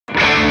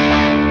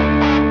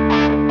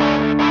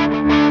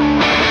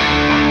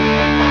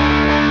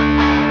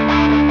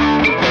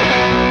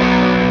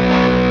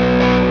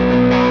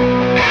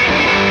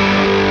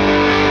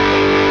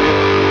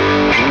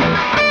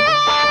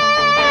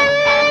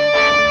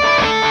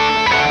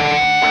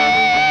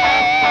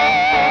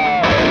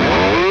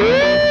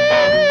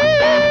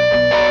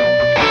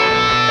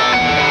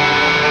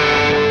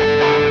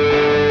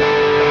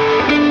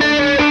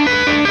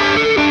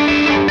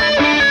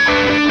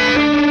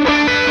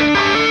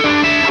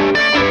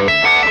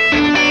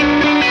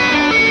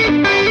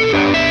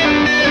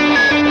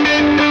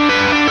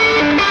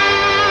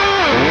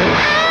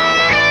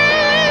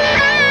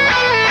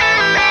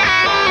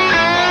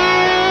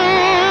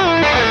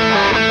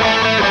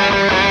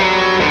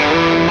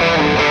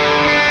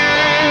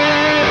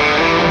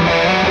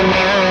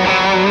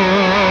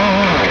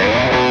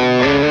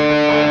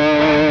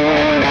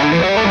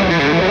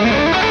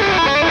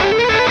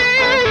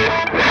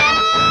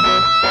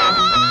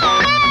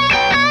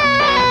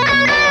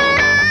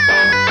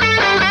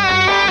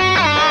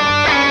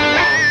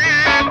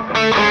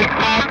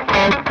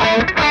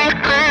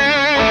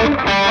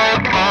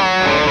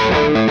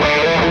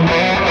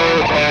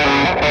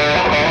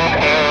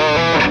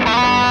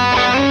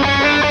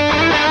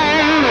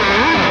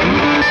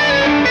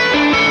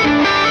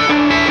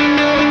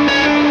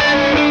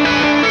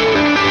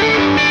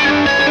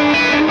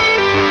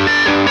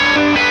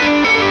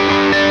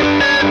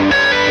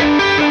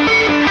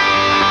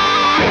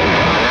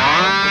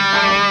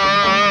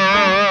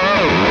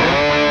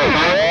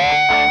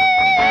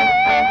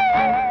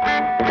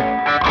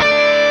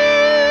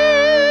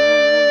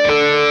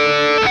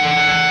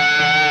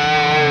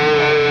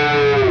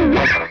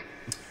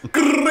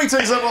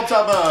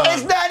Optimum!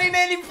 It's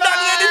 1985,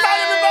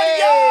 everybody!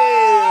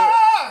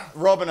 Yeah!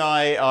 Rob and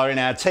I are in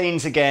our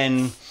teens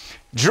again,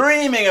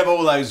 dreaming of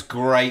all those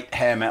great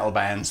hair metal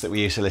bands that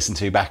we used to listen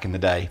to back in the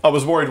day. I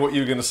was worried what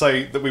you were going to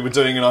say that we were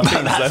doing in our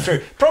teens. That's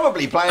true.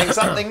 Probably playing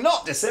something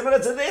not dissimilar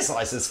to this,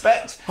 I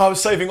suspect. I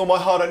was saving all my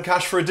hard-earned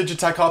cash for a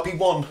Digitech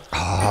RP1.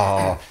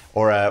 Oh,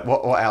 or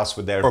what else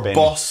would there have been?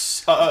 Or a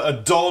Boss, a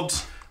Dodd.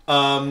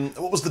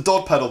 What was the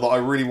Dodd pedal that I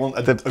really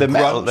wanted? The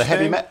metal, the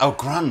heavy metal. Oh,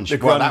 grunge. The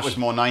grunge. Well, that was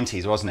more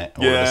 90s, wasn't it?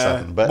 All yeah. of a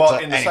sudden. But well,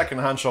 in the anyway.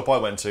 second-hand shop I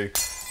went to,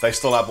 they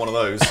still had one of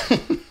those.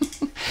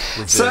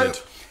 So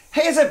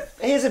here's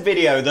a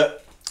video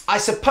that I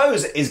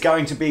suppose is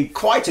going to be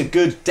quite a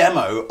good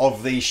demo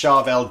of the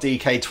Charvel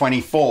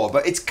DK24,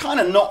 but it's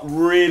kind of not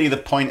really the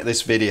point of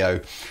this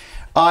video.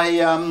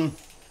 I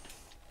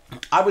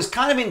was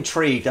kind of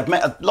intrigued. I've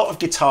met a lot of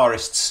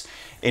guitarists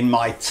in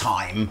my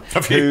time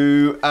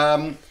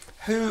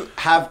who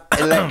have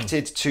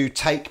elected to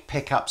take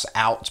pickups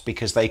out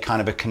because they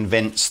kind of are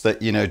convinced that,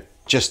 you know,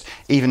 just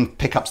even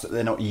pickups that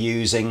they're not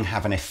using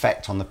have an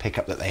effect on the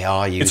pickup that they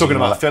are using. You're talking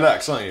about Phil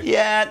X, aren't you?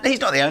 Yeah,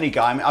 he's not the only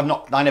guy. I mean,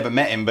 I never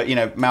met him, but you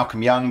know,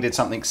 Malcolm Young did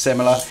something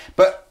similar.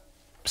 But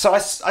so I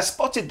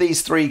spotted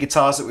these three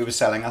guitars that we were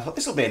selling. I thought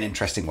this will be an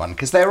interesting one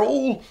because they're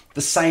all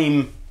the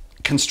same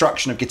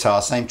construction of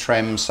guitar, same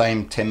trems,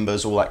 same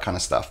timbers, all that kind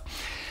of stuff.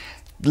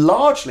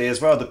 Largely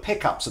as well, the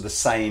pickups are the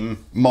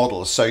same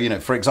models. So, you know,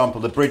 for example,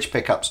 the bridge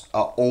pickups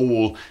are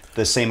all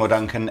the Seymour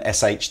Duncan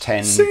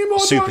SH10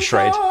 Super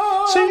Shred.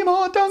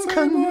 Seymour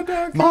Duncan,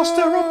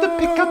 master of the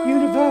pickup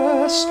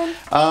universe.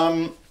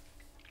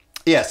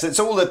 Yes, it's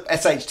all the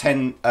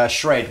SH10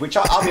 Shred, which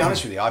I'll be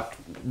honest with you, I'm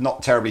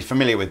not terribly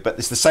familiar with, but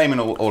it's the same in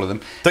all of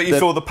them. Don't you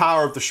feel the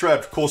power of the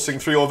shred coursing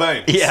through your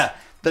veins? Yeah.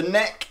 The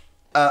neck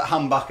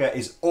humbucker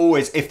is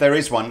always, if there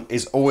is one,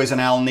 is always an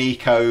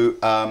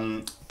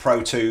Alnico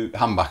Pro 2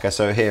 humbucker,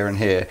 so here and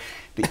here.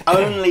 The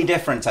only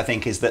difference, I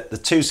think, is that the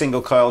two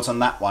single coils on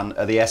that one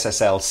are the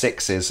SSL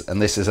 6s,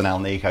 and this is an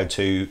Alnico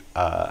 2.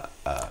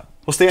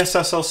 What's the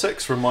SSL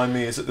 6? Remind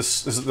me. Is it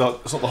this? Is it the,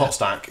 it's not the hot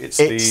stack. It's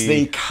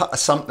the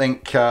something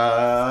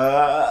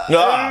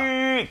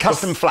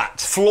custom flat.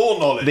 Floor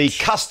knowledge. The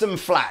custom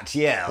flat,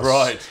 yes.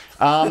 Right.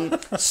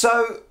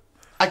 So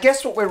I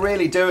guess what we're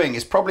really doing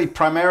is probably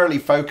primarily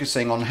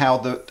focusing on how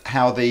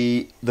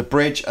the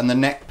bridge and the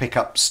neck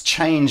pickups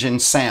change in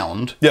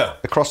sound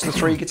across the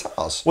three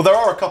guitars. Well, there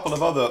are a couple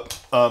of other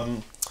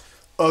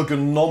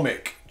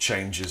ergonomic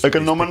changes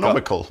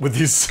with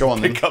these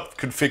pickup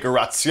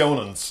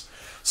configurations.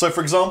 So,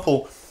 for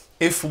example,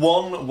 if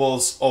one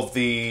was of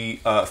the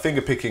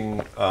finger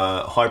picking,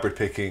 hybrid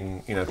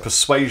picking, you know,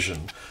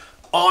 persuasion,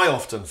 I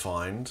often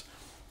find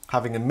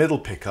having a middle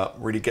pickup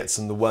really gets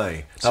in the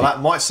way. Now that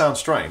might sound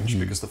strange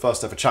because the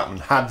first ever Chapman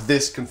had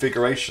this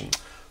configuration,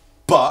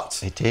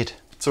 but it did.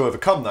 To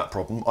overcome that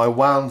problem, I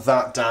wound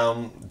that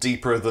down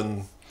deeper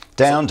than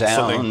deeper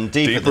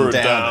than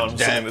down.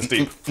 Something that's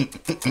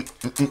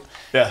deep.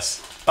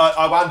 Yes,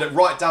 I wound it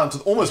right down to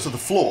almost to the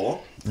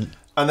floor.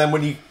 And then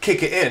when you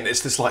kick it in,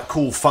 it's this like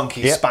cool,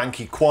 funky,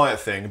 spanky, quiet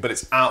thing, but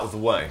it's out of the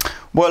way.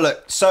 Well,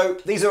 look, so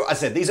these are, I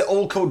said, these are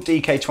all called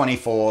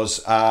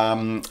DK24s.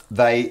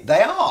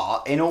 They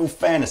are, in all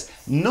fairness,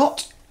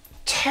 not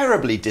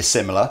terribly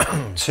dissimilar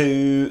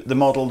to the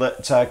model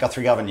that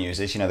Guthrie Govan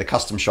uses, you know, the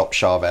custom shop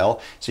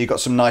Charvel. So you've got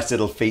some nice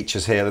little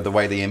features here, the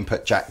way the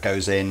input jack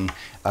goes in,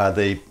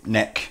 the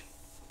neck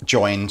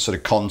join sort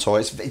of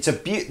contour.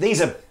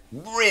 These are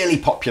really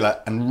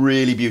popular and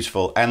really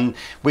beautiful, and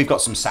we've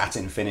got some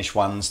satin finish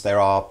ones, there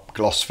are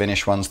gloss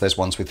finish ones, there's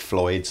ones with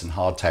Floyds and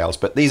hardtails,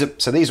 but these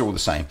are all the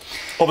same.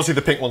 Obviously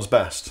the pink one's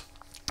best.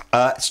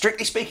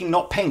 Strictly speaking,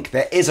 not pink.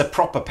 There is a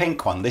proper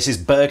pink one. This is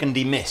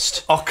Burgundy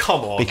Mist. Oh,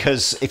 come on.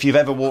 Because if you've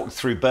ever walked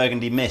through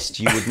Burgundy Mist,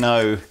 you would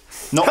know,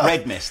 not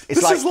Red Mist. It's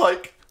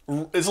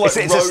It's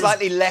a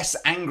slightly less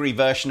angry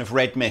version of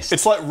Red Mist.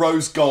 It's like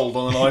rose gold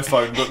on an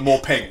iPhone, but more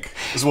pink,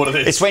 is what it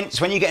is. It's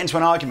when you get into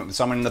an argument with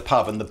someone in the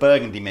pub and the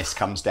Burgundy Mist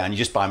comes down, you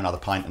just buy them another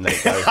pint and let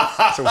it go.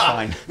 It's all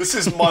fine. This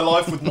is my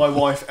life with my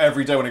wife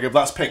every day when I go,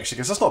 that's pink. She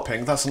goes, that's not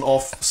pink, that's an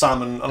off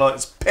salmon. And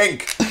it's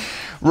pink.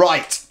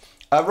 Right.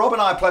 Rob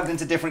and I are plugged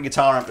into different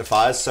guitar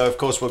amplifiers, so of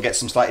course we'll get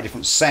some slightly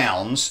different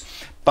sounds.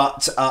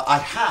 But I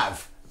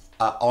have,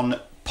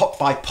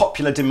 by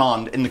popular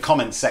demand in the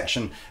comments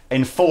section,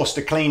 enforced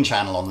a clean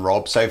channel on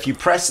Rob. So if you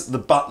press the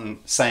button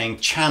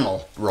saying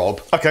channel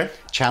Rob. Okay.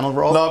 Channel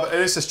Rob. No, but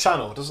it says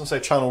channel. It doesn't say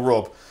channel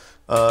Rob.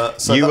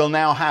 So you will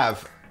now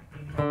have.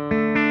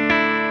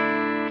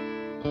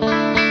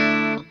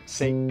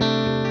 See.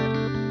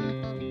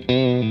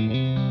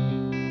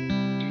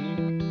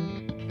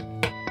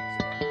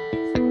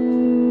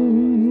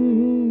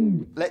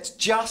 Let's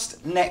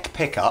just neck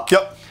pick up.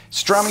 Yep.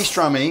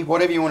 Strummy,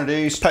 whatever you want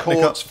to do,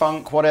 chords,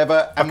 funk,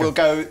 whatever, and we'll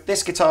go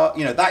this guitar,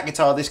 you know, that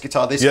guitar, this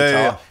guitar, this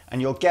guitar,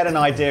 and you'll get an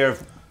idea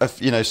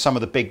of, you know, some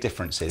of the big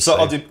differences. So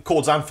I'll do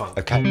chords and funk.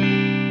 Okay.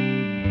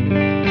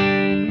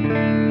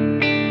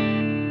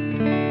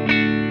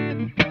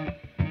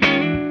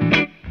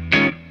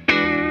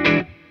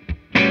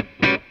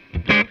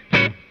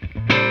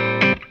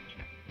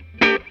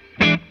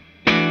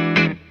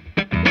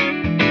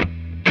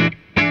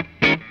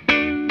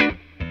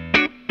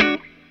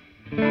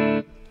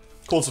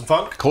 Chords and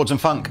funk. Chords and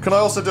funk. Can I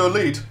also do a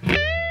lead?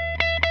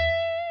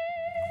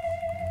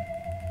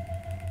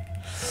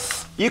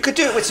 You could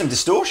do it with some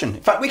distortion.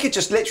 In fact, we could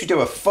just literally do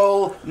a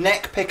full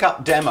neck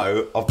pickup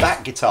demo of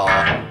that guitar.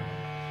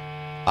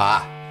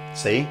 Ah,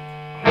 see?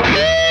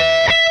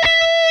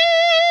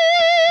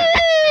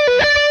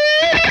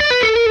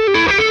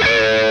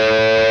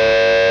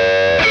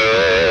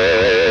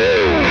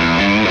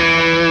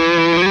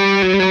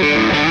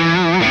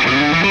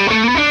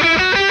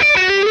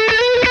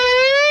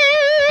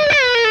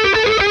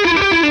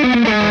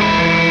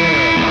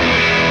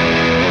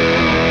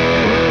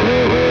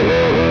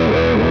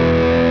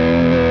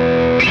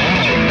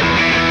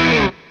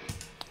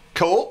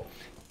 Cool.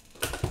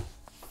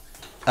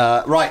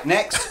 Right,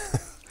 next.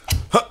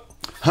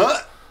 Huh?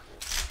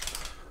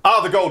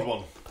 Ah, the gold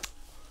one.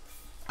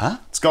 Huh?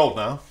 It's gold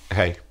now.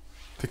 Okay.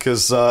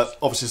 Because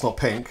obviously it's not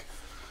pink.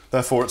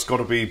 Therefore it's got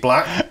to be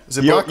black. Is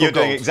it black or You're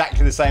gold? doing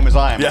exactly the same as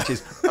I am, Yeah. which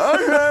is... Oh,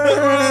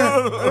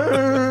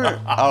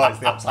 it's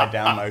the upside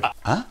down mode.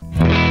 Huh?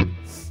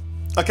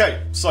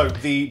 Okay, so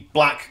the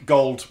black,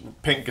 gold,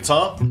 pink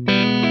guitar.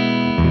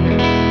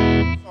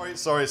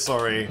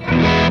 Sorry.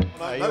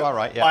 No, you are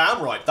right, yeah. I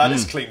am right. That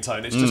is clean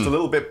tone. It's just a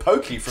little bit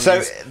pokey from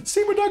these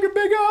Seymour Duncan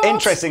big arms.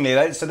 Interestingly,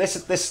 though, so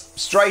this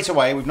straight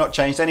away, we've not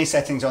changed any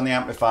settings on the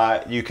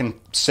amplifier. You can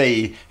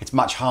see it's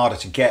much harder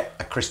to get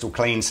a crystal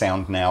clean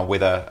sound now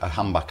with a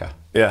humbucker.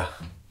 Yeah.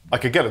 I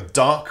could get a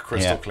dark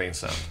crystal clean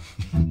sound.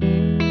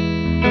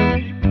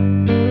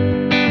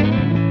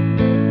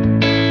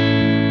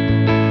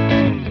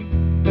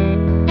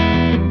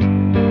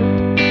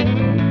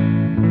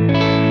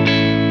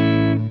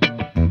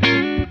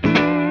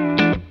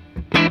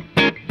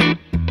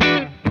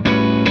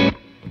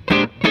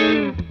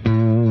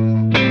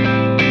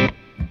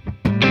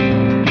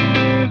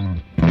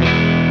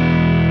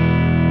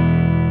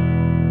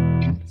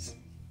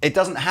 It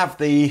doesn't have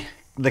the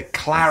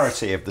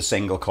clarity of the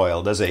single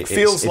coil, does it? It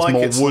feels like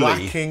more it's woolly.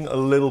 lacking a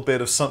little bit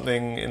of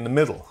something in the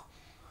middle.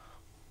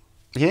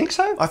 You think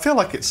so? I feel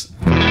like it's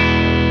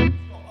got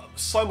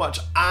so much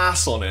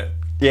ass on it.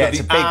 Yeah, that it's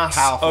the a big, ass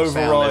powerful sound,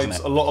 overrides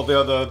isn't it? a lot of the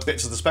other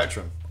bits of the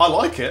spectrum. I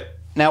like it.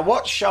 Now,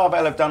 what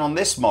Charvel have done on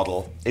this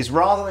model is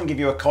rather than give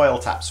you a coil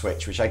tap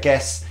switch, which I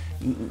guess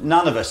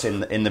none of us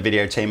in the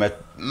video team are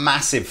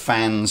massive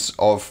fans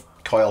of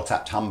coil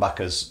tapped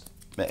humbuckers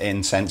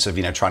in sense of,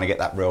 you know, trying to get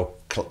that real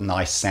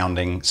nice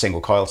sounding single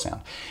coil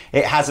sound.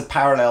 It has a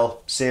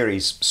parallel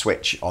series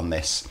switch on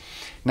this.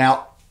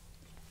 Now,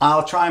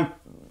 I'll try and,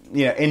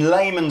 you know, in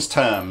layman's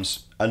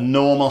terms, a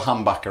normal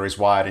humbucker is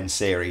wired in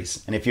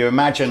series. And if you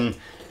imagine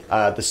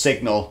the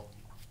signal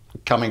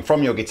coming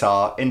from your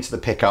guitar into the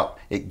pickup,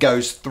 it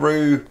goes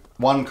through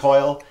one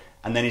coil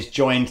and then is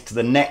joined to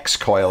the next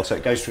coil. So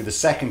it goes through the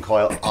second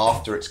coil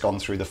after it's gone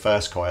through the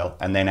first coil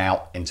and then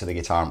out into the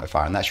guitar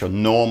amplifier. And that's your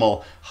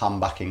normal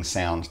humbucking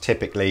sound.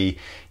 Typically,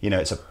 you know,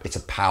 it's a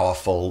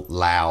powerful,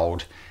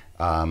 loud,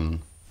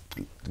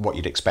 what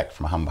you'd expect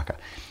from a humbucker.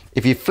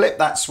 If you flip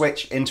that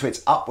switch into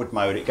its upward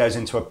mode, it goes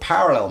into a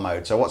parallel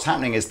mode. So what's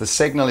happening is the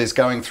signal is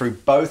going through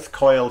both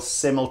coils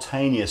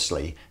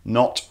simultaneously,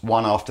 not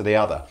one after the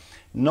other.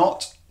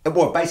 Not,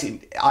 well,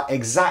 basically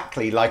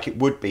exactly like it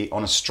would be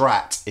on a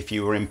Strat if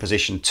you were in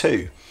position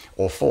 2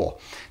 or 4.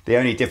 The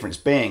only difference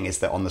being is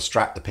that on the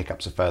Strat the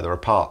pickups are further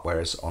apart,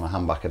 whereas on a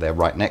humbucker they're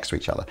right next to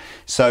each other.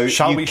 So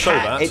shall we show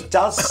that? It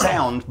does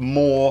sound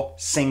more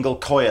single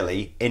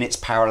coily in its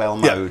parallel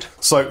mode.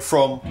 So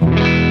from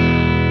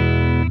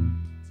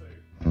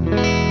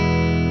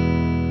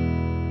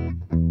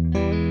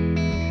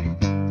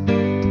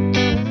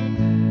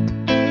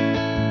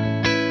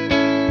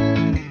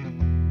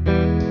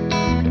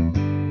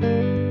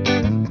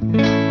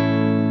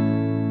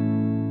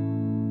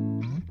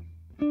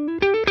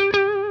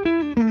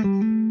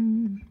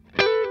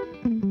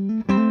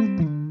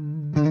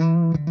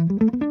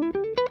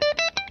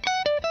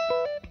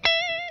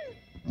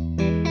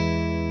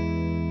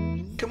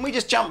Can we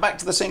just jump back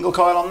to the single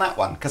coil on that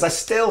one? Because I'm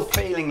still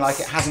feeling like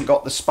it hasn't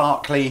got the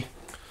sparkly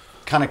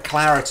kind of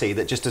clarity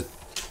that just a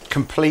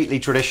completely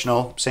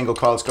traditional single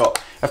coil's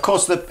got. Of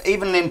course,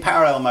 even in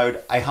parallel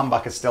mode, a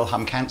humbucker's still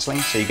hum cancelling,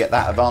 so you get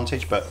that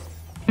advantage, but...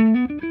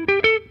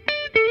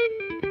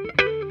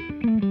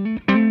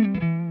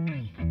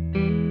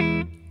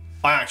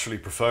 I actually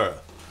prefer it.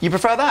 You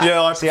prefer that?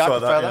 Yeah, I See, prefer, I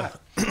prefer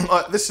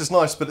that. This is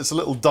nice, but it's a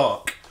little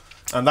dark,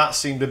 and that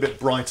seemed a bit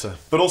brighter.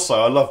 But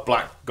also, I love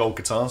black gold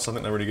guitars, so I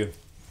think they're really good.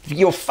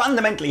 You're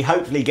fundamentally,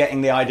 hopefully,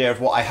 getting the idea of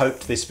what I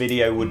hoped this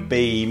video would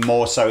be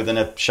more so than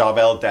a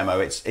Charvel demo.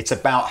 It's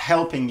about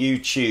helping you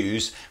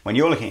choose when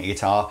you're looking at a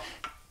guitar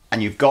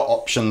and you've got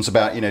options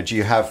about, you know, do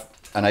you have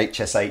an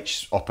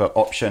HSH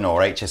option or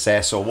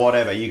HSS or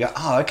whatever. You go,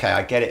 oh, okay,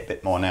 I get it a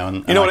bit more now,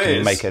 and you know I what can it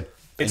is? make an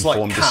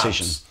informed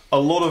decision. A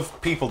lot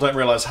of people don't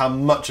realise how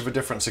much of a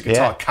difference a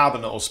guitar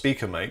cabinet or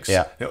speaker makes.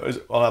 Yeah.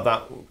 I'll have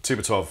that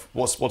 2x12.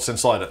 What's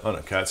inside it? I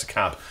don't care, it's a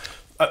cab.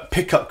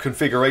 Pickup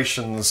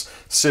configurations,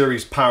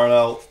 series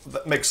parallel,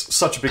 that makes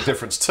such a big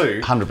difference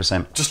too.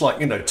 100%. Just like,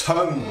 you know,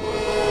 tone.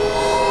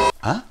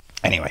 Huh?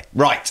 Anyway,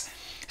 right.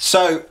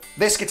 So,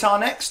 this guitar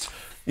next?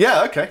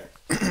 Yeah, okay.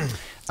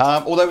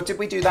 Although, did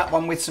we do that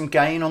one with some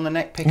gain on the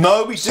neck pickup?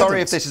 No, we didn't.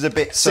 Sorry if this is a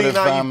bit sort of... See,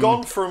 now you've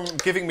gone from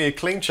giving me a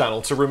clean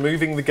channel to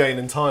removing the gain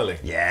entirely.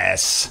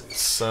 Yes.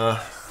 It's,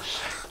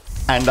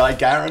 and I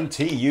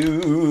guarantee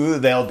you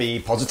there'll be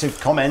positive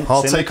comments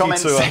in the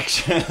comment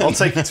section. I'll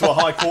take you to a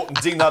high court and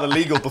deem that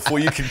illegal before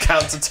you can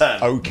count to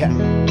 10.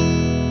 Okay.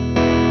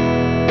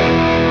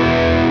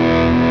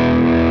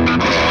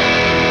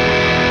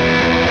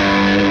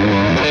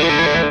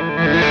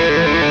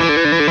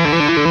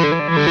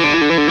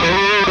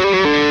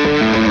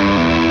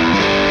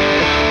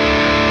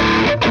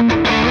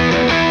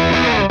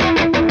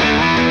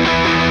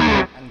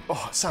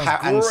 Sounds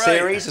great. And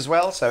series as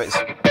well, so it's...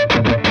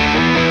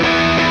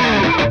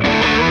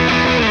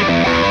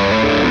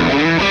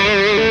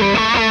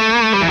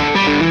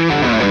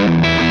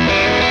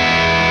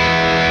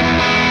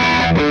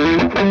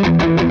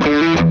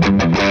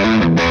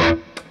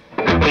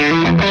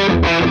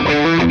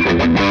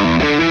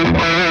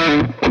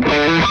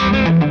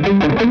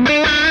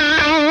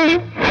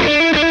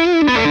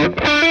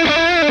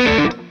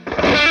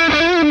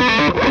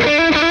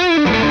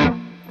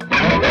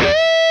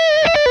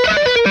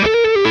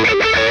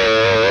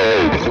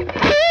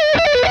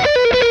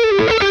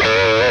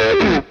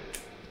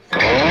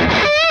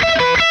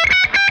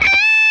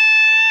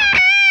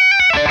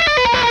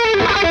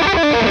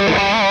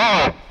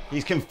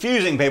 He's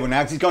confusing people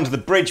now because he's gone to the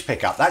bridge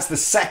pickup. That's the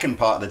second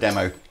part of the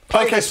demo.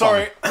 Okay,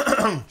 sorry.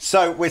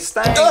 So we're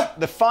staying...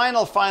 The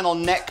final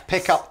neck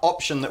pickup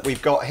option that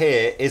we've got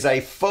here is a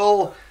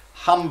full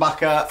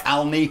humbucker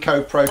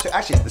Alnico Pro 2.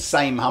 Actually, it's the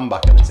same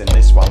humbucker that's in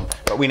this one,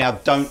 but we now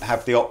don't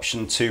have the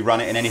option to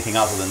run it in anything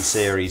other than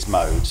series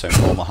mode, so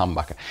normal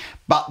humbucker.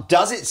 But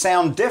does it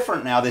sound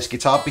different now, this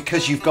guitar,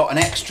 because you've got an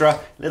extra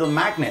little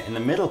magnet in the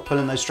middle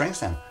pulling those strings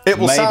down? It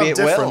will sound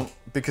different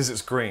because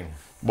it's green.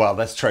 Well,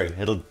 that's true.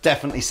 It'll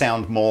definitely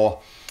sound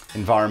more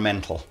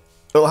environmental.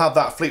 It'll have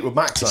that Fleetwood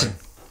Mac tone.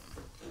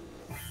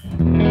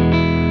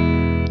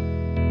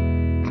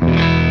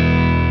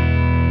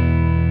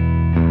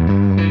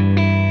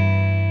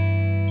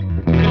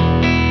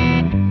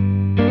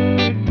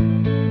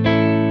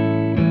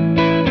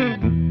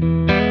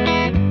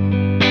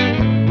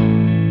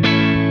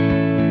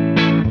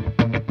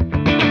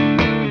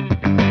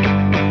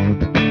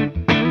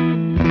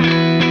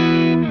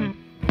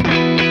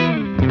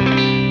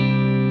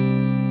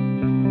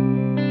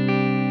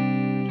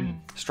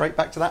 Straight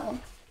back to that one.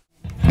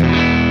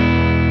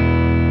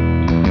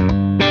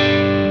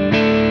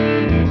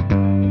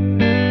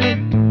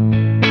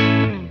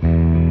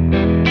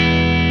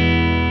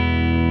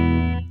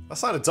 That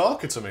sounded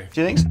darker to me.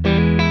 Do you think so?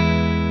 I'm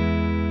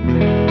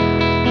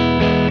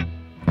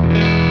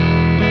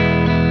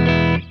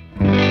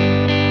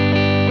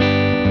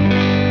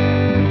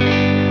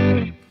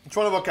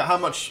trying to work out how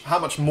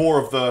much more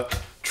of the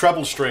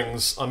treble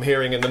strings I'm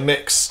hearing in the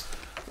mix,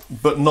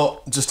 but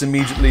not just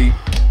immediately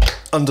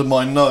under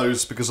my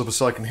nose, because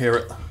obviously I can hear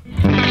it.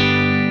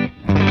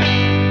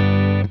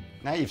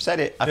 Now you've said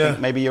it, I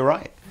think maybe you're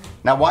right.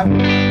 Now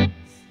why?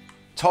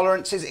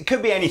 Tolerances, it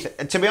could be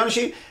anything. To be honest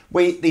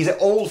with you, these are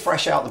all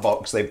fresh out the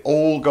box. They've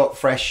all got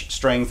fresh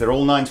strings. They're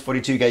all 9 to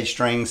 42 gauge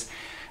strings.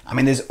 I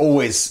mean, there's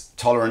always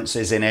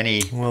tolerances in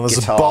any there's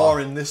guitar. A bar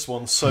in this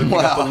one, soaking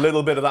up a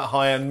little bit of that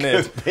high-end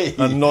mid,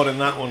 and not in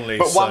that one, Lee.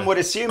 But one would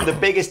assume the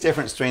biggest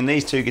difference between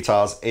these two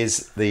guitars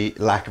is the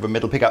lack of a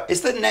middle pickup. Is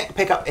the neck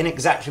pickup in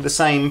exactly the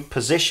same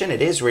position?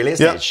 It is, really,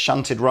 isn't it? It's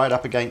shunted right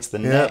up against the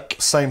neck.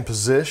 Same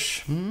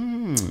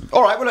position.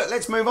 All right, well, look,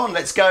 let's move on.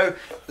 Let's go.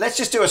 Let's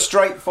just do a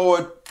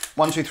straightforward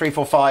 1, 2, 3,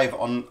 4, 5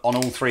 on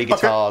all three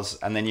guitars,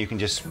 and then you can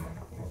just...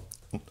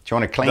 Do you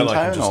want a clean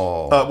tone,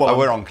 or... well,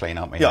 we're on clean,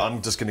 aren't we? Yeah,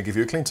 I'm just going to give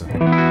you a clean tone.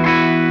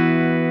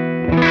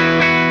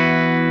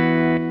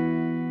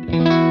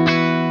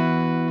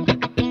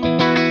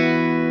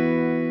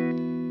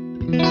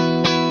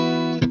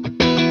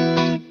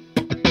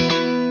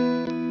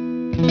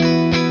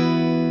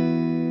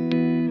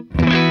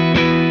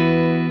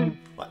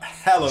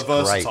 Hella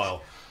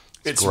versatile.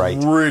 It's great.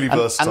 Really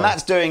versatile. And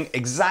that's doing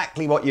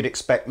exactly what you'd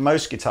expect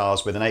most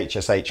guitars with an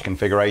HSH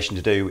configuration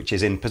to do, which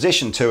is in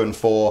position 2 and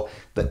 4,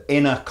 the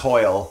inner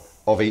coil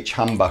of each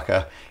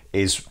humbucker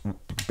is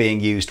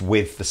being used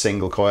with the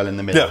single coil in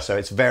the middle. So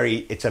it's a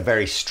very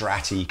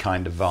stratty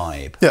kind of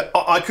vibe. Yeah,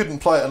 I couldn't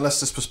play it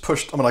unless this was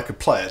pushed. I mean, I could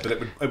play it, but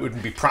it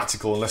wouldn't be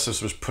practical unless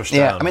this was pushed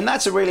down. I mean,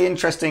 that's a really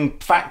interesting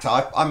factor.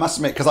 I must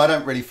admit, because I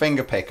don't really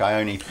finger pick, I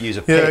only use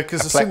a pick. Yeah,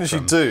 because as soon as you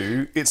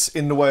do, it's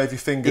in the way of your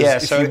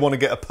fingers if you want to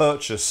get a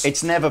purchase.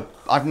 It's never,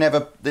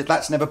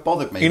 that's never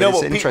bothered me. You know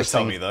what Pete would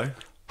tell me, though?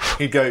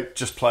 He'd go,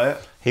 just play it.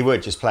 He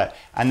would, just play it.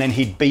 And then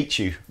he'd beat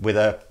you with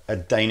a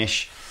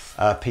Danish...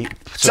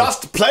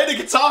 just play the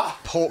guitar!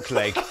 Pork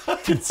leg.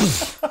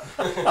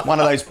 One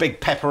of those big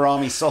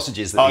pepperami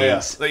sausages that he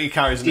eats. That he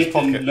carries in his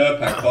pocket.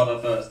 Lurpak butter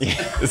first.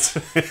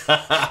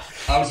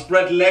 I'll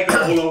spread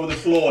Lego all over the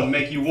floor and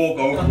make you walk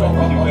over it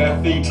with your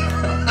bare feet.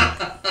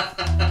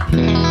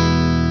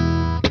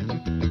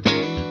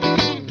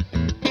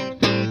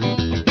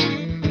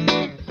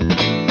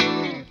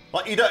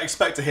 Like don't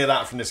expect to hear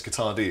that from this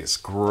guitar, do you? It's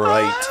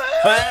great.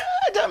 I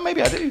don't,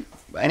 maybe I do.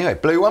 But anyway,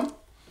 blue one.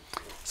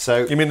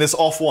 So you mean this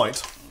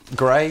off-white?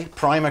 Grey,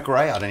 primer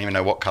grey. I don't even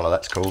know what colour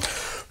that's called.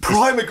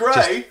 Primer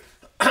grey?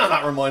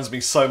 That reminds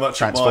me so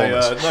much of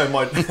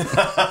my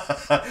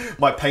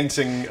my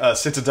painting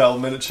Citadel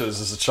miniatures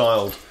as a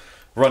child.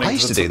 I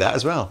used to do that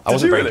as well. I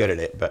wasn't very good at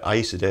it, but I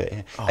used to do it.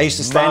 Yeah. I used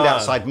to stand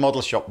outside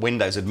model shop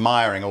windows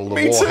admiring all the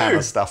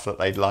Warhammer stuff that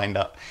they'd lined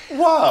up.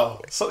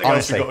 Wow, something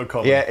else we got in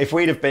common. Yeah, if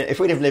we'd have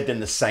lived in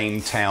the same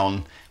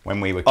town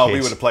when we were kids, we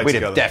would have played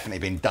together. We'd have definitely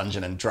been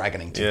Dungeon and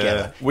Dragoning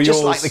together.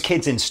 Just like the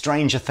kids in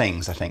Stranger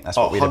Things, I think that's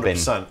what we'd have been.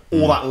 100%.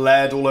 All that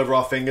lead all over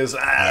our fingers.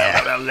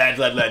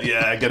 Lead,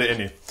 yeah, get it in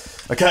you.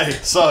 Okay,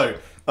 so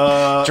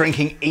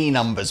drinking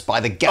E-numbers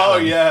by the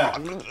gallon. Oh yeah,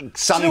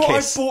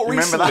 Sunkiss. I bought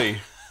recently?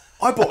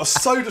 I bought a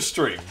Soda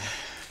Stream.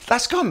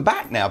 That's gone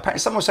back now. Apparently,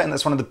 someone was saying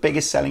that's one of the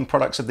biggest selling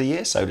products of the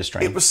year. Soda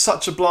Stream. It was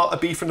such a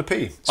beef and a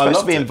pea. It's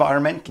supposed to be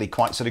environmentally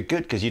quite sort of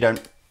good because you're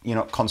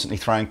not constantly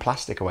throwing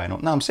plastic away. No,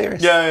 I'm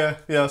serious. Yeah,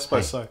 I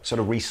suppose so.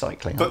 Sort of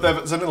recycling. But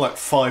there's only like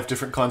 5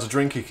 different kinds of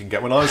drink you can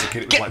get. When I was a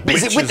kid, it was like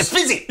busy witches. with the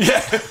fizzy.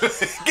 Yeah,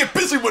 get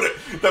busy with it.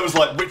 There was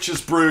like Witch's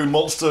Brew,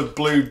 Monster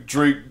Blue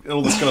Drink, and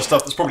all this kind of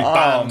stuff that's probably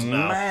banned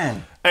now.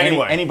 Man.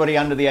 Anyway, anybody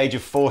under the age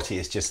of 40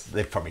 is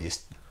they've probably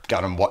just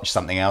gone and watched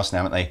something else now,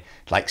 haven't they?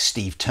 Like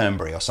Steve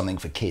Turnberry or something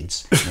for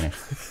kids. You know.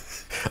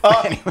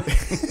 Anyway.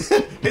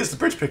 Here's the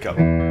bridge pickup.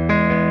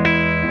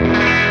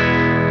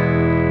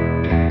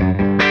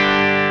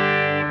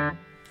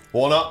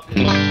 One up.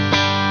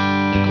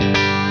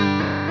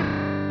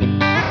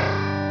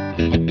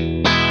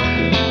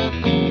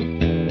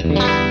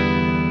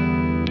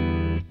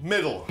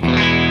 Middle.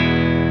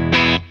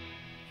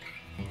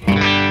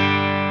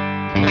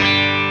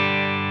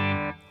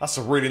 That's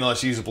a really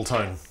nice usable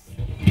tone.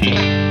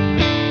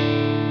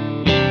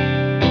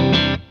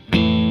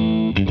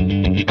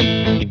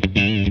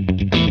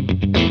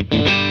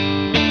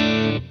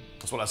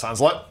 That's what that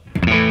sounds like.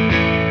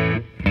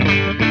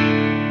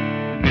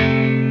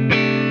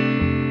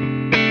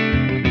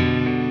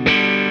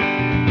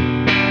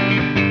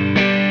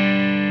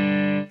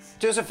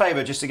 Do us a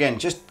favour, just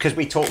because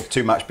we talked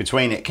too much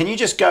between it, can you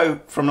just go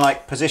from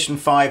like position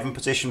 5 and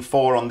position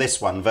 4 on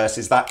this one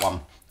versus that one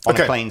on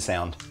a plain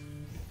sound?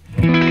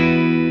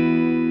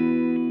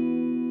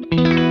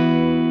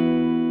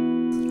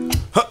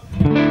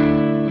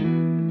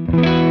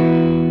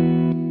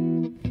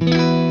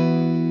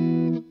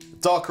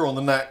 Darker on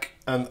the neck,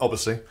 and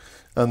obviously,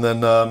 and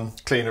then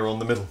cleaner on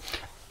the middle.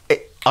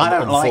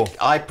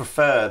 I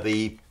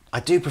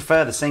do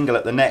prefer the single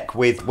at the neck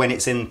when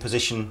it's in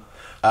position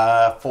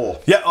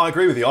 4. Yeah, I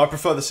agree with you. I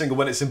prefer the single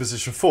when it's in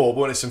position 4,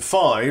 but when it's in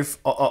 5,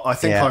 I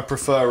think I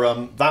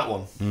prefer that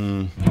one.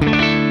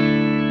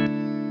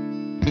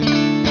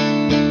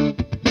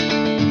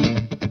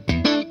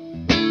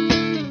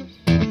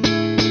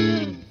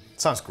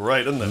 Sounds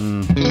great, doesn't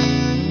it?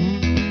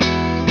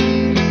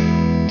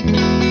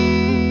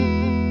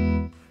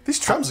 These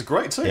trems are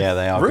great too. Yeah,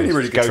 they are. Really,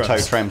 really good Goto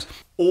trems.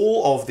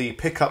 All of the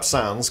pickup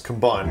sounds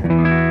combine.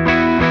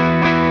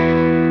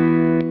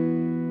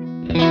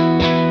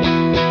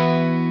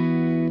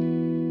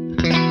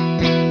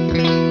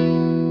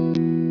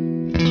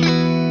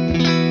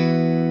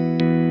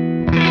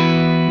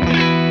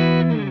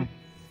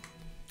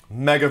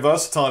 Mega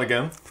versatile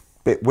again.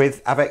 Bit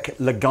with avec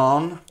le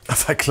gant.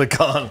 Avec le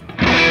gant.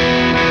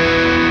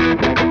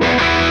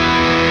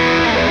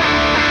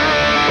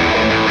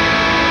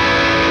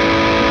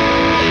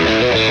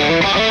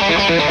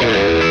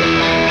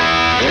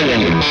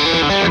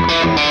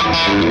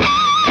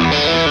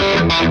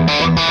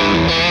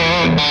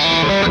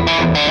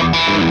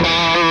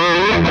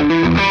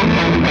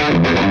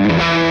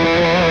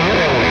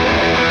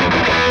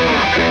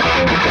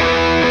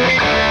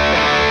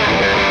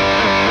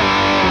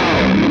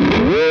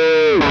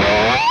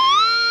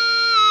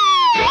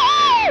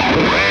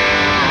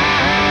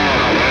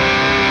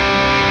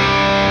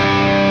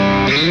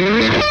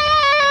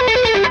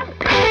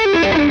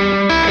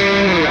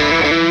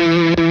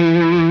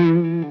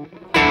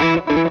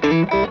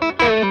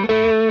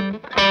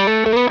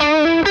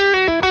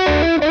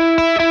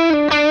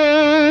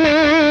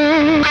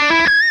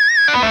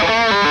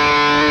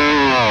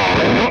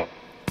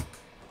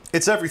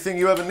 It's everything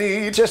you ever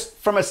need. Just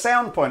from a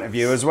sound point of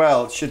view as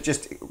well,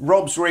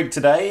 Rob's rig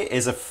today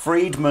is a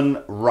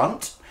Friedman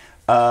Runt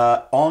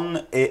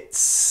on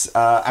its,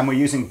 and we're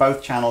using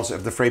both channels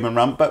of the Friedman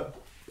Runt, but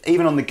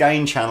even on the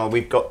gain channel,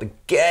 we've got the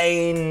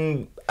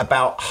gain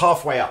about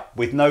halfway up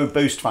with no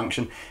boost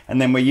function,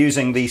 and then we're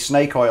using the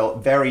snake oil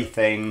very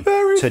thin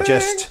to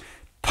just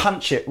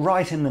punch it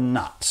right in the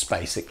nuts,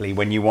 basically,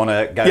 when you want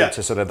to go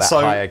to sort of that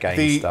higher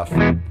gain stuff.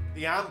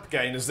 The amp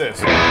gain is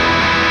this.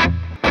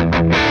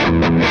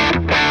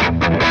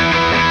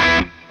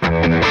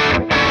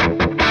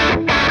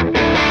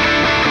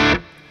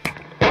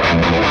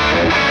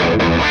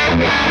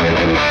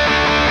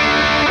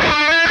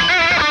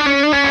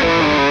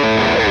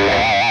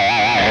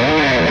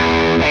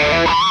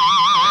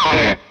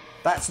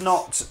 that's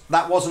not.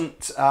 That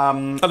wasn't.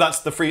 And that's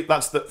the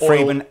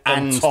Friedman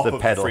and the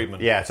pedal.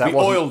 Friedman. Yes, we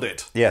oiled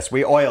it. Yes,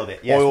 we oiled it.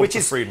 Yes, Oiled which the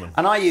is Friedman.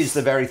 And I use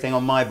the very thing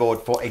on my board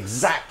for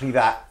exactly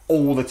that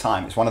all the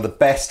time. It's one of the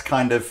best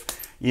kind of,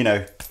 you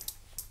know,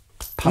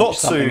 punch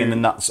something in the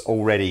nuts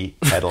already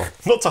pedal.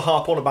 Not to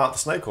harp on about the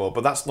snake oil,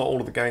 but that's not all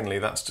of the gain, Lee.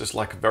 That's just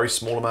like a very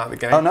small amount of the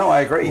gain. Oh no,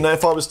 I agree. No,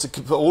 if I was to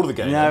put all of the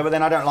gain, no, but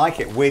then I don't like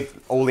it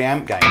with all the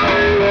amp gain.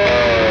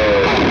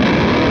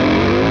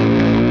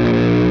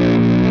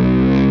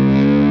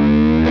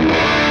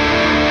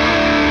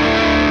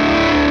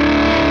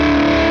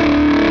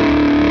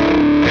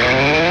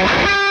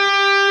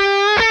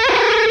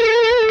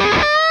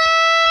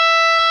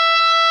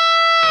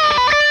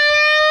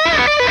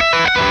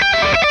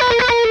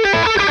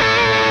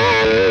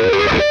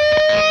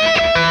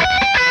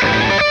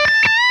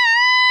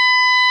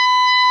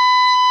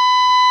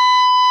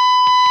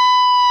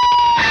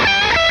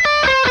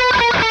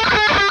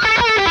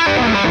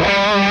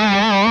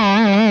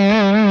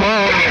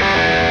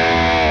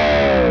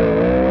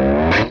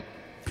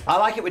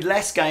 With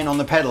less gain on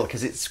the pedal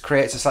because it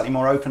creates a slightly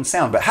more open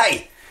sound. But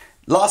hey,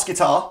 last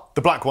guitar,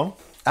 the black one,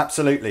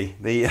 absolutely,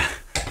 the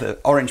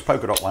orange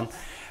polka dot one.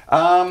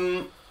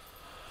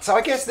 So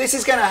I guess this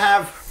is going to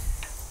have.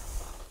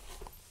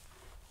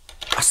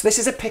 So this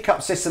is a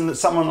pickup system that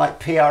someone like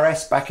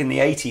PRS back in the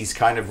 80s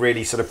kind of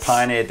really sort of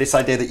pioneered. This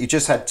idea that you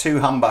just had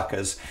two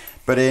humbuckers,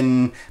 but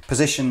in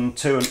position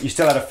 2, you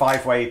still had a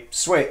 5-way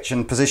switch,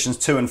 and positions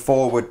 2 and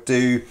 4 would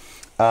do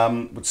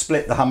would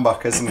split the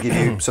humbuckers and give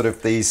you sort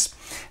of these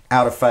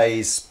out of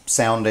phase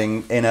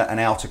sounding inner and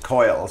outer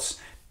coils.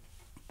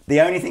 The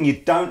only thing you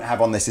don't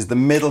have on this is the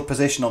middle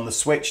position on the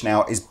switch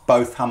now is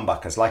both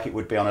humbuckers, like it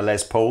would be on a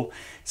Les Paul.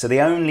 So the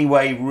only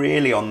way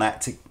really on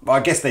that well, I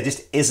guess there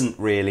just isn't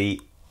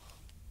really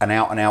an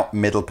out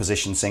middle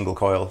position single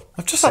coil.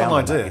 I've just had an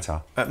idea.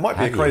 It might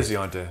be a crazy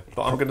idea,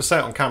 but I'm going to say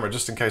it on camera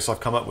just in case I've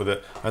come up with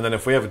it. And then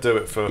if we ever do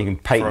it for you can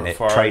patent it,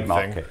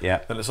 trademark it,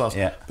 yeah. Then it's us.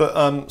 Yeah.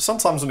 But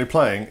sometimes when you're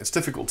playing, it's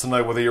difficult to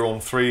know whether you're on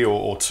 3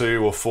 or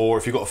 2 or 4.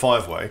 If you've got a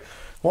 5-way,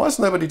 why has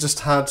nobody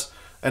just had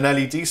an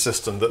LED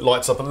system that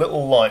lights up a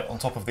little light on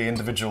top of the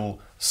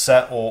individual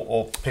set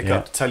or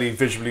pickup to tell you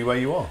visually where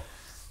you are?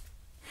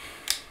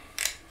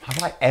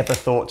 Have I ever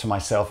thought to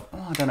myself,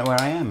 oh, I don't know where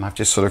I am? I've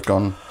just sort of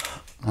gone,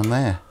 I'm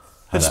there.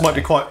 It just might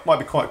be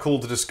quite cool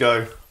to just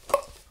go,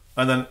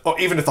 and then, or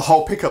even if the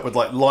whole pickup would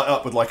like light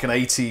up with like an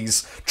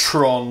 80s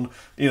Tron,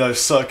 you know,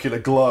 circular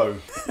glow.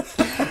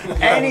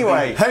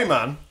 Anyway, hey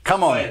man,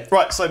 come on.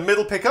 Right, so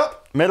middle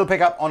pickup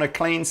on a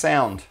clean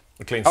sound.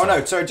 A clean sound. Oh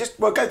no, sorry, just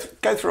go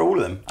through all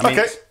of them. I mean,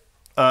 okay.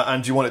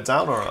 And do you want it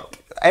down or up?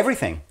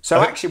 Everything.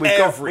 So actually,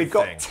 we've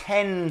got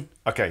 10.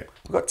 Okay.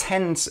 We've got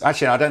 10.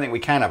 Actually, I don't think we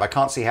can have. I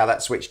can't see how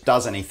that switch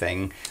does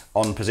anything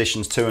on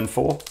positions 2 and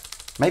 4.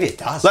 Maybe it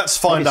does. Let's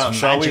find out,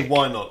 shall we?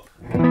 Why not?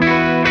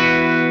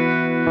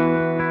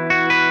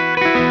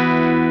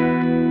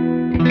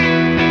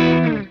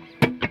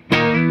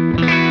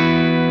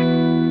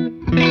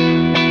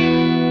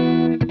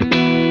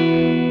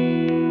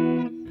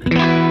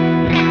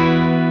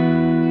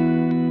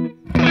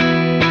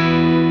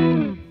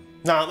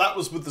 Now, that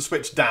was with the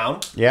switch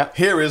down. Yeah.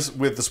 Here is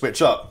with the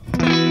switch up.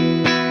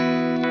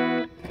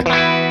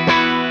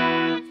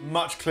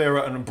 Much clearer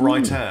and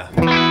bright air.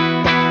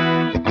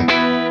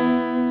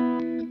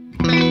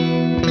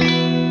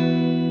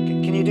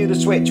 Can you do the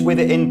switch with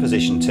it in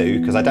position 2?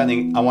 Because I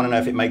want to know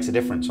if it makes a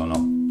difference or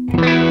not.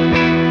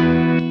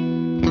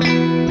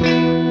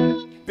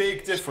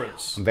 Big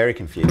difference. I'm very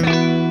confused.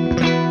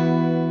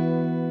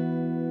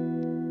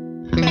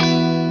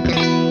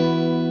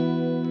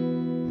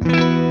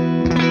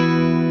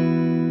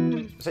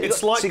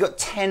 So you got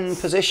 10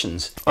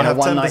 positions in a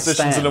one-night stand.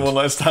 10 positions in a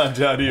one-night stand.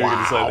 Yeah, I knew you were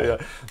going to say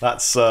that. Yeah.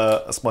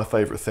 That's my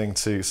favourite thing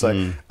too. So,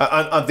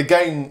 and the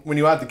gain, when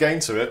you add the gain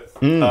to it,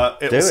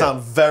 it will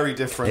sound very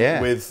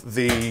different with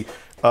the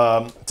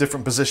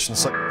different positions.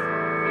 So,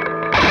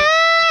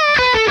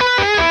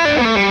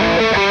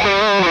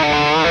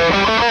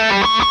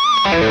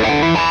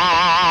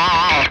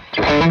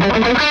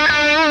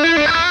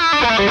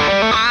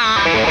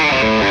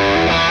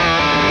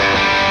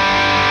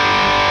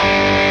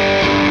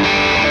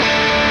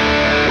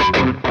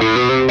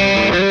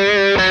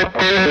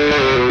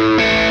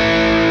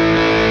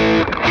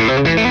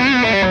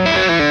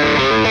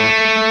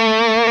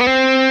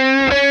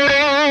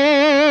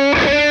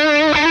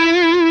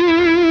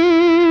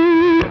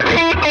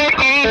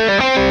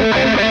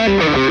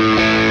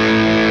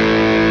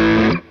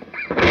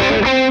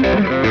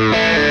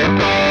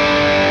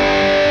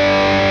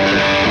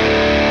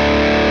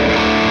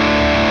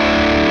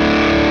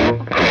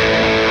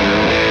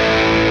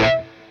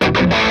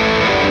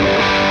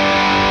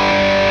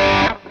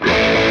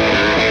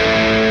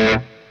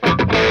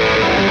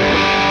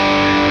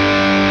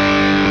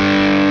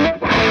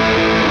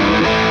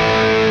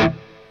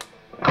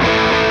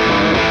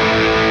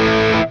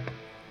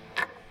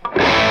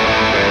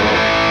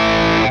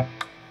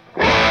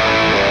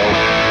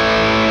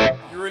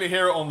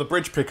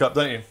 bridge pickup,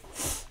 don't you?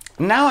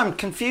 Now I'm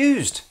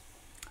confused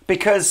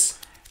because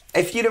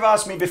If you'd have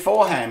asked me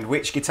beforehand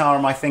which guitar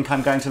I think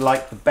I'm going to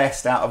like the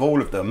best out of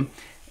all of them,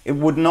 it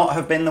would not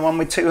have been the one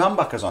with 2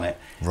 humbuckers on it.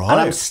 Right. And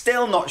I'm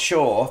still not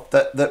sure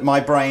that my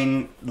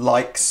brain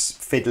likes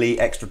fiddly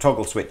extra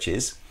toggle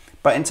switches.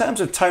 But in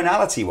terms of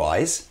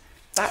tonality-wise,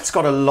 that's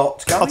got a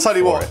lot going. I'll tell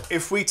you what, it.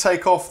 if we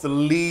take off the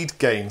lead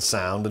gain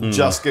sound and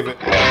just give it...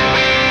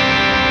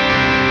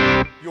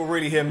 You'll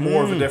really hear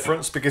more of a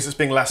difference because it's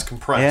being less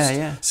compressed. Yeah,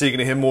 yeah. So you're going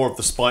to hear more of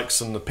the spikes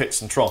and the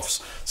pits and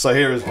troughs. So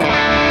here is...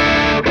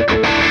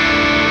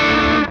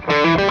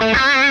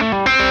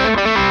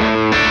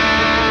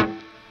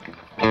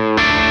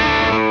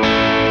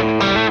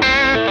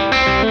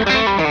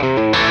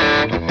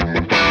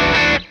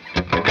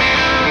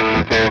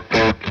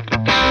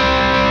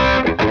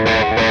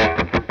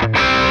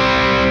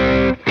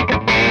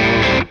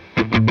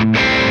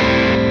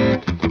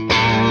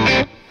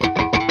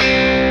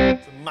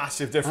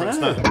 Massive difference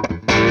now.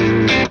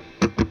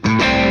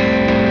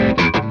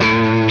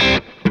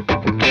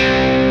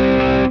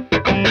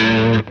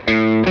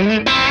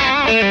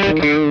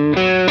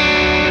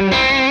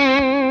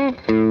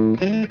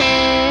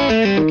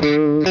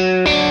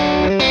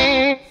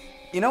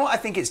 You know what I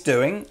think it's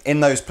doing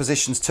in those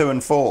positions 2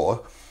 and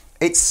 4?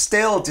 It's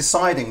still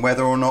deciding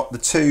whether or not the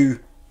 2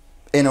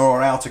 inner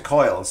or outer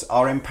coils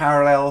are in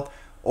parallel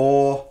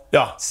or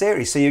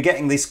series. So you're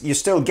getting these, you're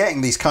still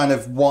getting these kind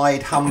of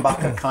wide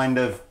humbucker kind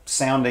of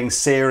sounding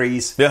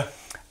series. Yeah.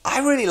 I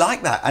really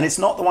like that, and it's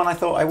not the one I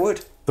thought I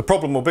would. The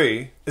problem will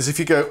be is if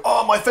you go,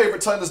 oh, my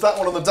favourite tone is that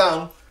one on the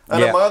down,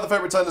 and then my other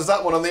favourite tone is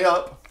that one on the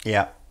up.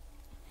 Yeah.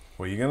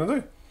 What are you going to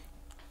do?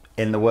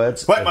 In the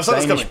words Wait, my of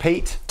son's Danish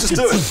coming. Pete, Just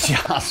do it.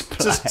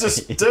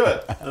 just do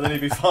it, and then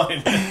you'll be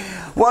fine.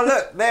 Well,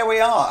 look, there we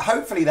are.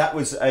 Hopefully that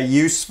was a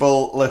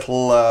useful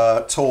little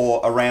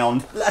tour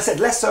around. As I said,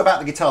 less so about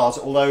the guitars,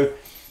 although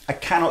I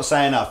cannot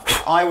say enough.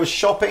 If I was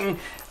shopping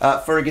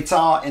for a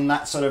guitar in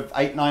that sort of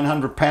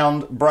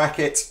 £800–900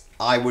 bracket,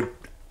 I would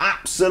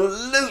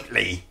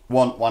absolutely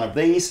want one of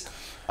these.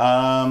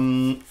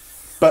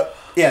 But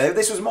yeah,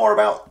 this was more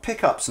about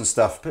pickups and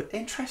stuff, but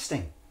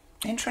interesting.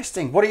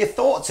 Interesting. What are your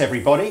thoughts,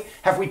 everybody?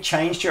 Have we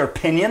changed your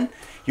opinion?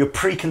 Your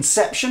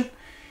preconception?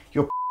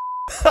 Your...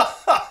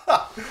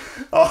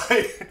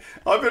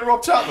 I've been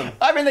Rob Chapman.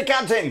 I've been the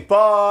captain.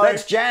 Bye.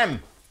 Let's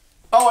jam.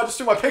 Oh, I just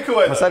threw my pick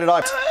away. So did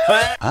I.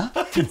 Huh? Huh?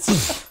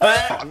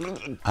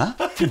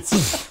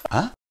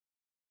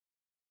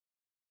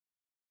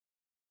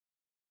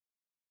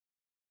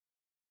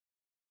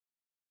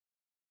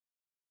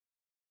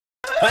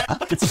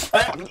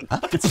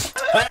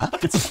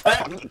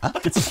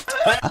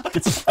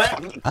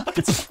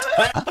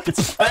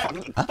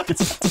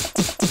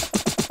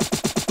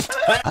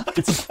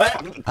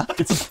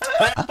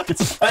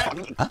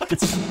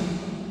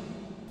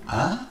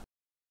 Huh?